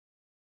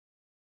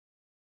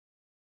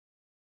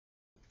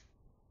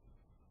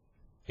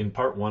In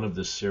part one of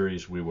this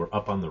series, we were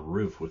up on the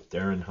roof with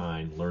Darren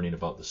Hine learning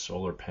about the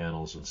solar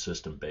panels and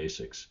system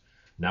basics.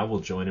 Now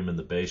we'll join him in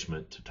the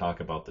basement to talk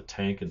about the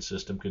tank and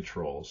system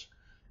controls,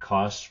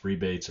 costs,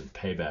 rebates, and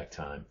payback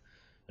time,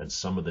 and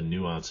some of the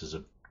nuances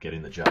of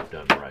getting the job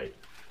done right.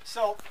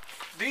 So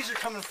these are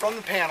coming from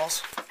the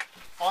panels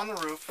on the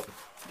roof.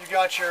 You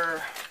got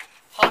your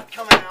hot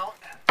coming out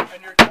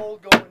and your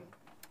cold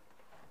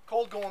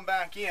going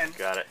back in.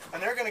 Got it.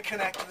 And they're going to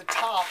connect to the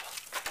top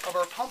of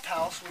our pump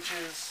house, which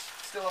is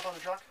still up on the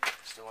truck.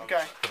 Still on.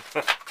 Okay.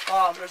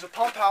 There's a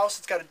pump house.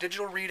 It's got a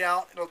digital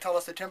readout. It'll tell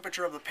us the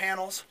temperature of the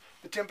panels,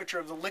 the temperature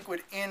of the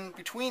liquid in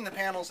between the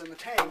panels and the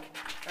tank,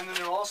 and then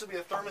there'll also be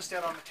a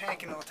thermostat on the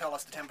tank, and it'll tell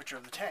us the temperature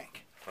of the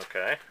tank.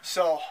 Okay.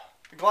 So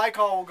the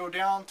glycol will go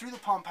down through the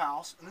pump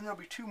house, and then there'll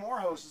be two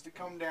more hoses that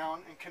come down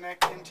and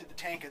connect into the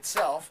tank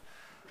itself.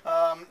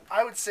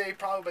 I would say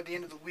probably by the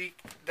end of the week,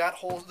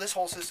 this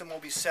whole system will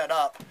be set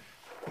up.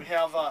 We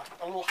have a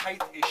little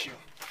height issue,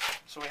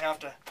 so we have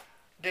to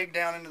dig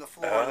down into the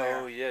floor there.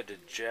 Oh yeah, to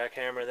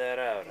jackhammer that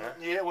out, huh?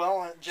 Yeah,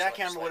 well, a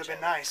jackhammer would have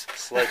been nice.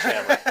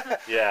 Sledgehammer.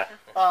 Yeah.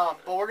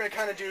 But we're going to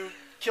kind of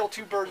kill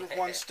two birds with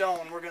one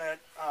stone. We're going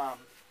to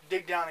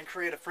dig down and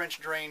create a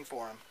French drain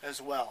for them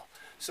as well.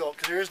 So,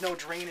 because there is no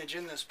drainage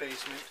in this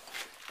basement,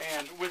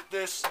 and with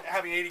this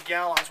having 80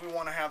 gallons, we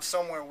want to have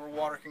somewhere where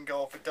water can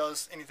go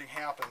if anything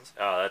happens.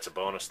 Oh, that's a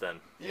bonus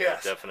then.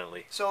 Yes. Yeah,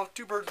 definitely. So,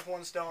 two birds with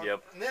one stone.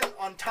 Yep. And then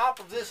on top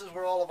of this is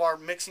where all of our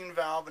mixing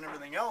valve and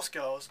everything else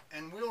goes,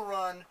 and we'll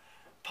run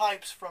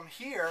pipes from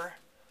here,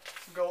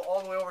 go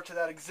all the way over to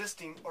that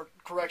existing, or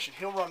correction,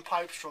 he'll run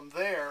pipes from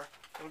there,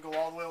 it'll go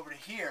all the way over to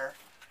here,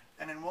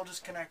 and then we'll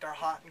just connect our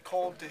hot and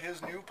cold to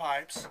his new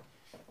pipes,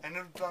 and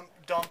it'll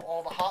dump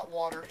all the hot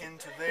water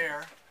into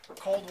there.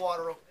 Cold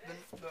water,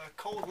 the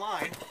cold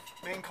line,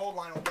 main cold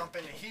line will dump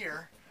into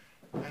here,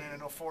 and then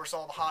it'll force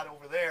all the hot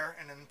over there,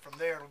 and then from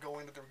there it'll go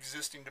into the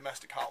existing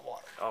domestic hot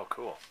water. Oh,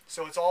 cool.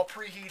 So it's all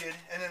preheated,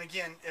 and then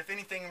again, if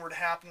anything were to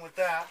happen with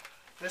that,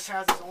 this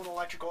has its own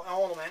electrical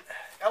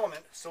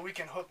element, so we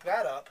can hook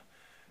that up,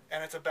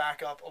 and it's a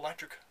backup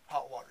electric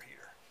hot water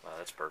heater. Wow,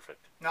 that's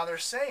perfect. Now they're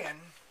saying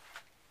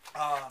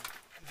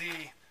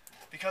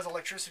because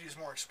electricity is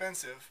more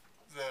expensive,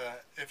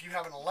 if you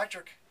have an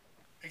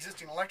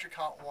existing electric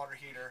hot water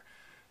heater,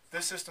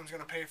 this system's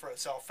going to pay for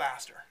itself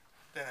faster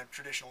than a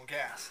traditional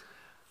gas.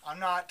 I'm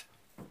not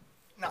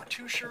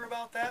too sure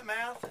about that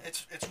math.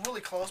 It's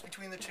really close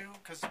between the two,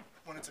 because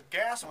when it's a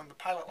gas one, the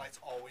pilot light's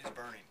always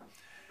burning.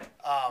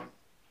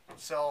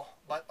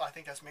 But I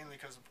think that's mainly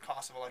because of the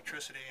cost of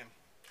electricity and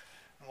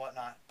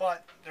whatnot.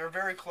 But they're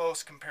very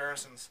close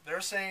comparisons.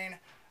 They're saying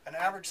an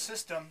average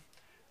system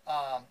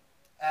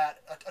at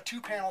a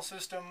two-panel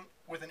system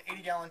with an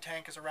 80-gallon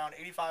tank is around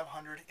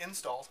 8,500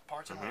 installs,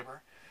 parts and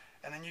labor.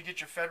 And then you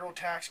get your federal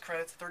tax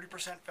credits,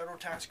 30% federal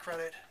tax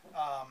credit,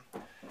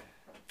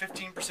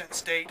 15%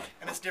 state,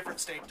 and it's different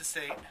state to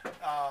state.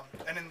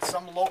 And in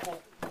some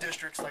local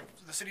districts, like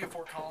the city of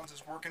Fort Collins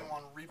is working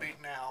on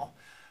rebate now.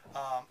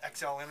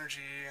 XL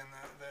Energy and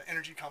the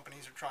energy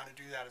companies are trying to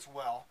do that as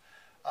well.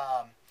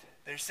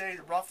 They say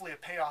that roughly a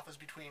payoff is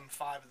between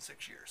 5 and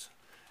 6 years,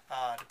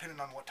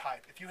 depending on what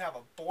type. If you have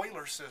a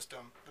boiler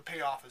system, the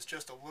payoff is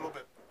just a little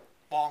bit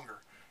longer,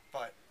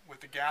 but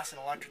with the gas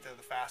and electric, they're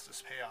the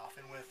fastest payoff.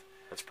 And with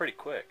That's pretty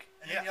quick.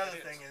 and then the other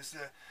thing is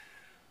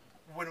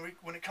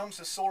when it comes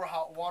to solar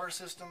hot water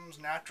systems,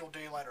 natural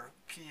daylight or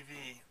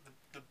PV,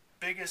 the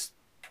biggest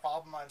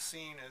problem I've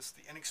seen is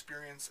the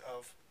inexperience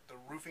of the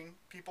roofing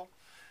people.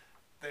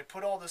 They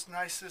put all this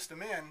nice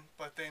system in,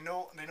 but they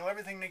know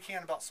everything they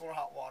can about solar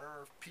hot water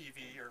or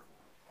PV or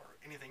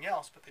anything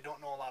else, but they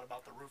don't know a lot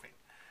about the roofing.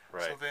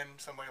 Right. So then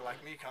somebody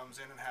like me comes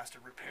in and has to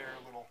repair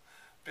little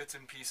bits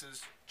and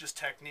pieces, just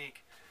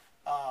technique.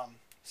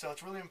 So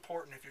it's really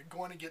important if you're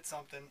going to get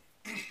something,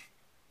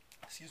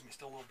 excuse me,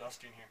 still a little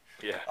dusty in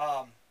here.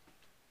 Yeah.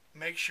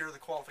 Make sure the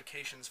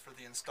qualifications for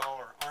the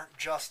installer aren't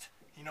just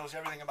he knows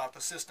everything about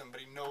the system, but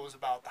he knows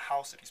about the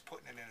house that he's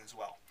putting it in as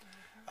well.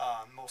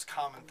 Most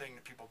common thing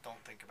that people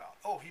don't think about.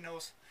 Oh, he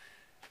knows.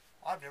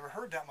 I've never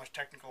heard that much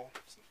technical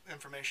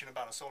information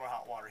about a solar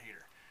hot water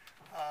heater.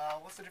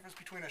 What's the difference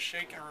between a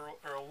shake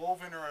or a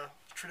woven or a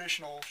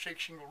traditional shake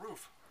shingle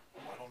roof?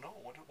 Well, I don't know.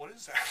 What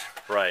is that?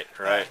 Right.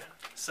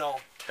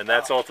 And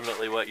that's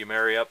ultimately what you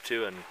marry up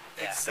to, and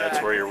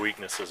that's where your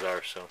weaknesses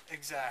are. So.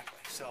 Exactly.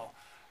 So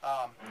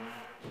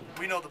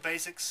we know the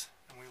basics,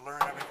 and we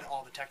learn everything,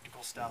 all the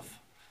technical stuff,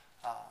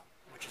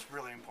 which is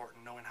really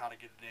important. Knowing how to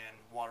get it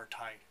in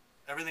watertight.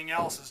 Everything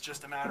else is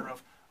just a matter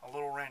of a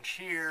little wrench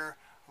here,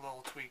 a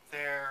little tweak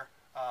there,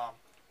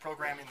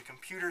 programming the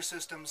computer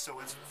system so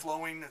it's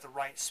flowing at the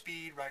right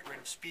speed, right rate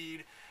of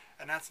speed,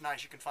 and that's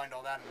nice. You can find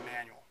all that in the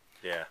manual.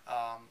 Yeah.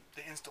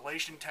 The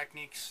installation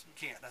techniques, you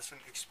can't. That's an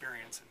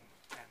experience,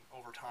 and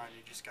over time,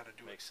 you just got to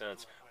do it. Makes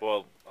sense.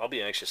 Well, I'll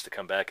be anxious to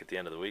come back at the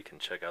end of the week and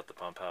check out the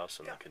pump house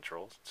and the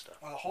controls and stuff.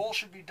 Well, the hole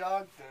should be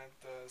dug.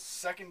 The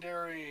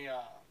secondary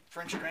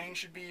French drain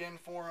should be in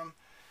for them.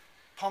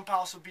 Pump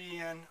house will be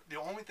in. The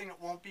only thing that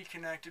won't be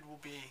connected will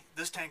be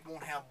this tank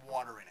won't have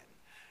water in it,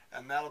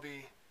 and that'll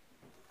be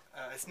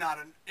It's not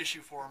an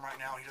issue for him right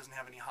now. He doesn't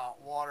have any hot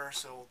water,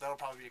 so that'll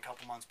probably be a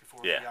couple months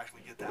before we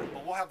actually get that.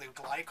 But we'll have the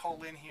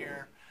glycol in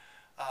here.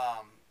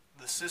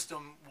 The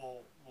system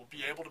will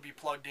be able to be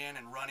plugged in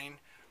and running,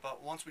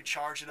 but once we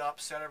charge it up,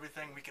 set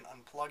everything, we can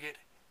unplug it,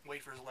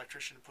 wait for his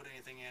electrician to put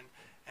anything in,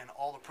 and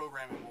all the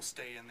programming will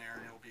stay in there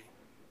and it'll be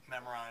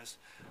memorized.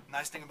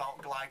 Nice thing about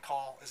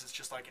glycol is it's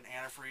just like an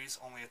antifreeze,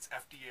 only it's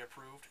FDA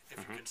approved. If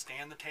you can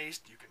stand the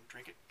taste, you can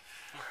drink it.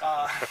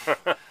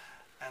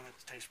 And it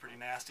tastes pretty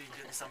nasty,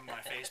 getting some in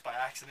my face by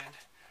accident.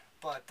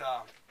 But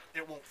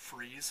it won't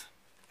freeze.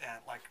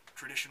 And like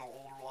traditional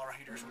older water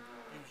heaters would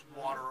use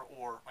water,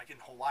 or like in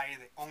Hawaii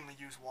they only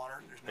use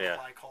water. There's no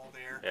glycol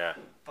there. Yeah.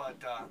 But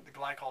the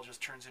glycol just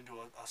turns into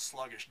a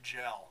sluggish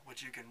gel,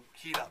 which you can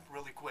heat up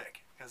really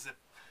quick. Because if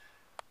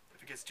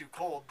it gets too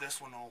cold, that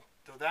one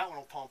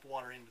will pump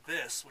water into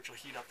this, which will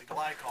heat up the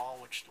glycol,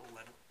 which will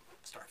let it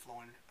start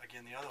flowing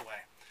again the other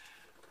way.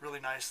 Really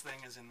nice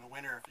thing is in the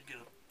winter, if you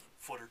get a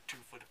foot or 2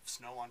 foot of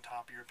snow on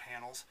top of your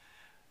panels,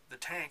 the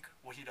tank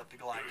will heat up the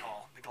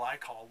glycol. The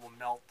glycol will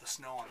melt the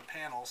snow on the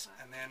panels,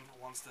 and then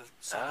once the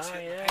sun's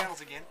hitting the panels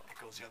again, it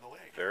goes the other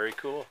way. Very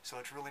cool. So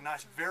it's really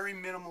nice. Very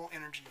minimal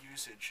energy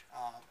usage,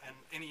 and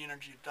any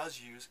energy it does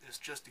use is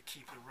just to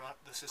keep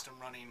the system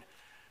running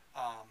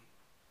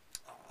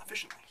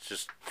efficiently.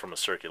 Just from a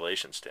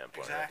circulation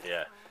standpoint. Exactly.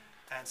 Right?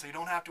 Yeah. And so you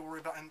don't have to worry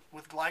about, and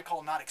with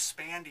glycol not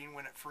expanding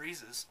when it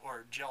freezes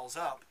or gels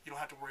up, you don't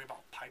have to worry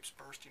about pipes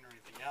bursting or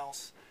anything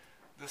else.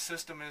 The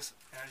system is,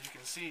 as you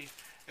can see,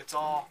 it's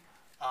all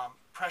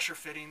pressure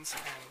fittings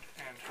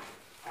and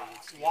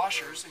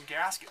washers and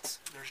gaskets.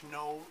 There's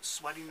no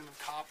sweating in the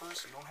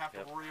coppers. You don't have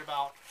to worry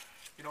about.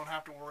 You don't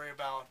have to worry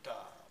about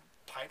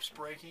pipes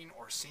breaking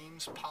or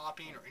seams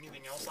popping or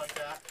anything else like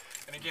that.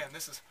 And again,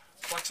 this is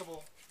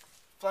flexible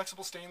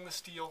stainless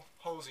steel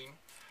hosing.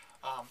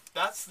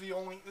 This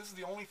is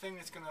the only thing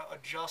that's going to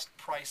adjust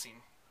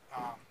pricing,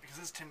 because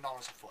this is $10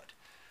 a foot.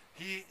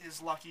 He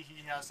is lucky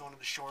he has one of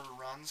the shorter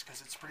runs because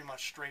it's pretty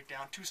much straight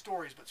down, 2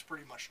 stories, but it's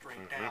pretty much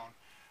straight down.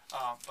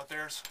 But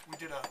we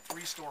did a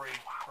 3-story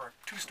or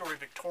 2-story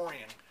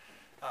Victorian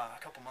a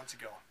couple months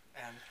ago,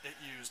 and it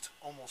used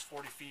almost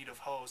 40 feet of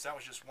hose. That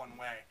was just one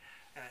way,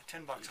 and at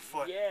 $10 a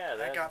foot,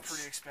 that got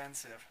pretty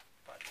expensive.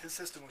 But his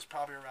system was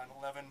probably around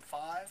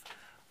 $11,500,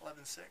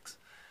 $11,600.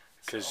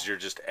 Because you're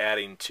just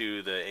adding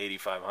to the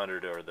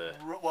 8,500 or the.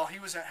 Well, he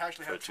was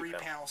actually had a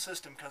 3-panel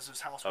system because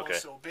his house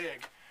was so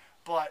big,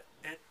 but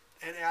it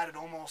added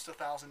almost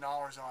 $1,000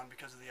 on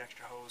because of the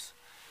extra hose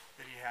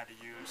that he had to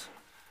use.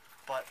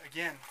 But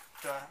again,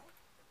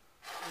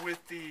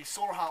 with the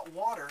solar hot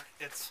water,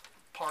 its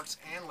parts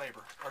and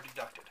labor are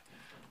deducted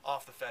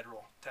off the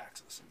federal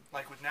taxes.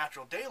 Like with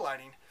natural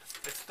daylighting,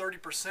 it's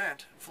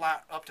 30%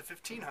 flat up to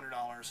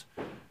 $1,500,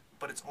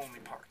 but it's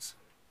only parts.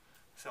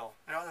 So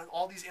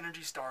all these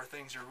Energy Star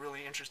things are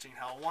really interesting.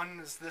 How one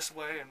is this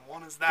way and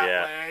one is that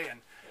way,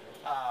 and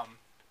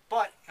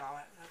but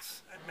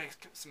it makes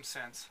some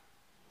sense.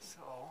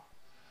 So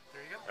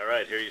there you go. All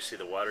right, here you see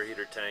the water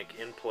heater tank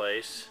in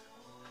place.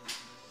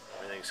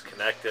 Everything's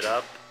connected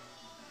up.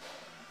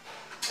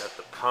 Got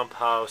the pump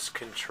house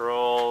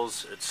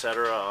controls,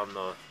 etc. on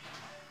the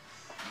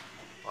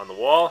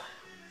wall,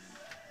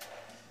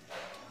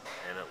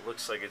 and it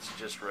looks like it's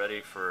just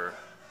ready for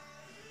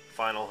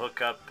final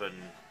hookup and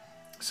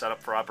set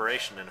up for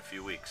operation in a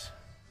few weeks.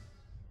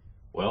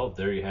 Well,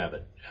 there you have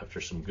it.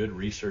 After some good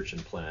research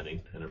and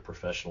planning and a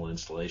professional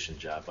installation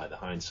job by the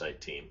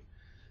Hindsight team,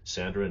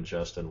 Sandra and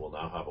Justin will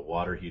now have a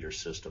water heater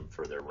system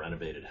for their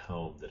renovated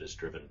home that is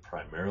driven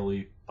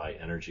primarily by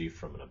energy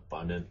from an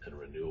abundant and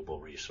renewable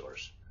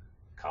resource,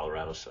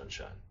 Colorado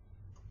sunshine.